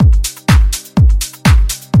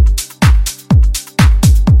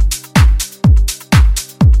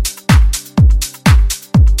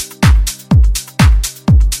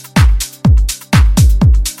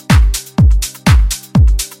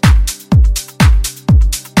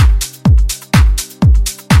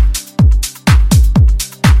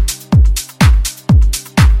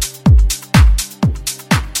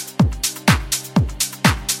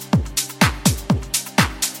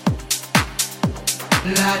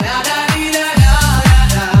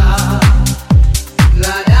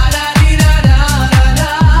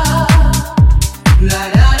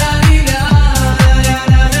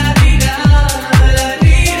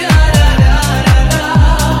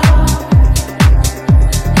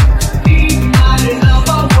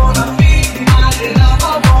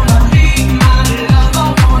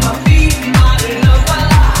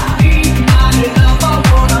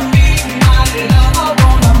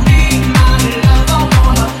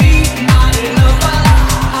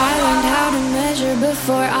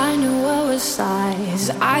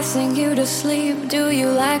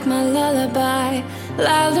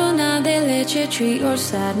Treat your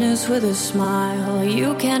sadness with a smile.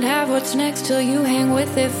 You can't have what's next till you hang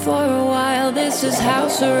with it for a while. This is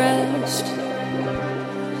house arrest.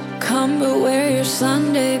 Come but wear your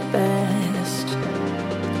Sunday best.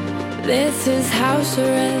 This is house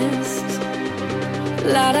arrest.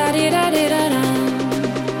 La da di da di da da.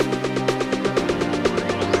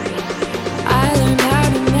 I learned how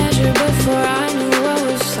to measure before I knew what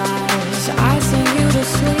was size. I sing you to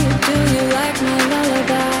sleep. Do you like my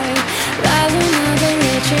lullaby?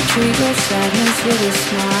 Treat your sadness with a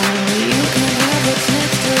smile. You can have what's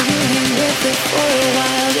next till you hang with it for a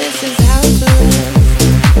while. This is house arrest.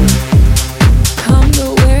 Come to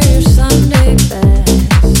wear your Sunday best.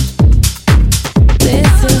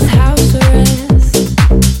 This is house arrest.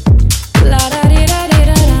 La da di da di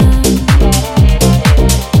da da.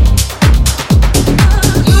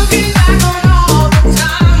 Looking back on all the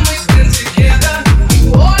time we spent together, you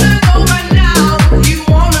wanna know by now, you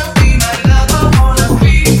wanna be my lover, wanna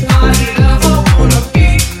be.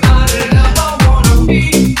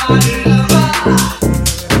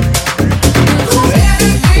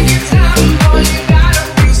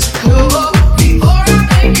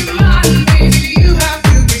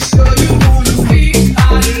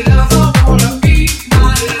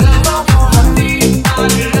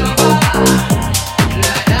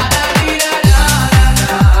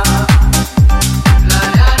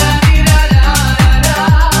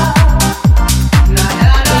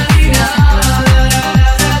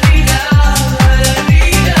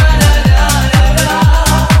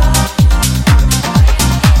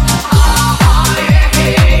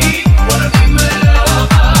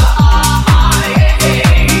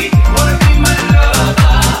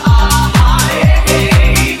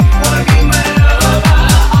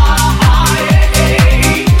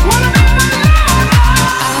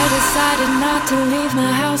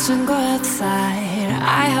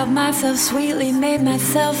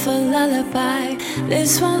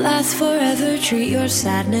 Treat your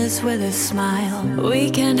sadness with a smile. We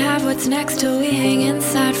can't have what's next till we hang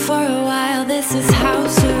inside for a while. This is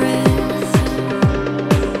house arrest.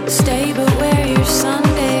 Stay but wear your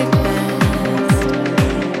Sunday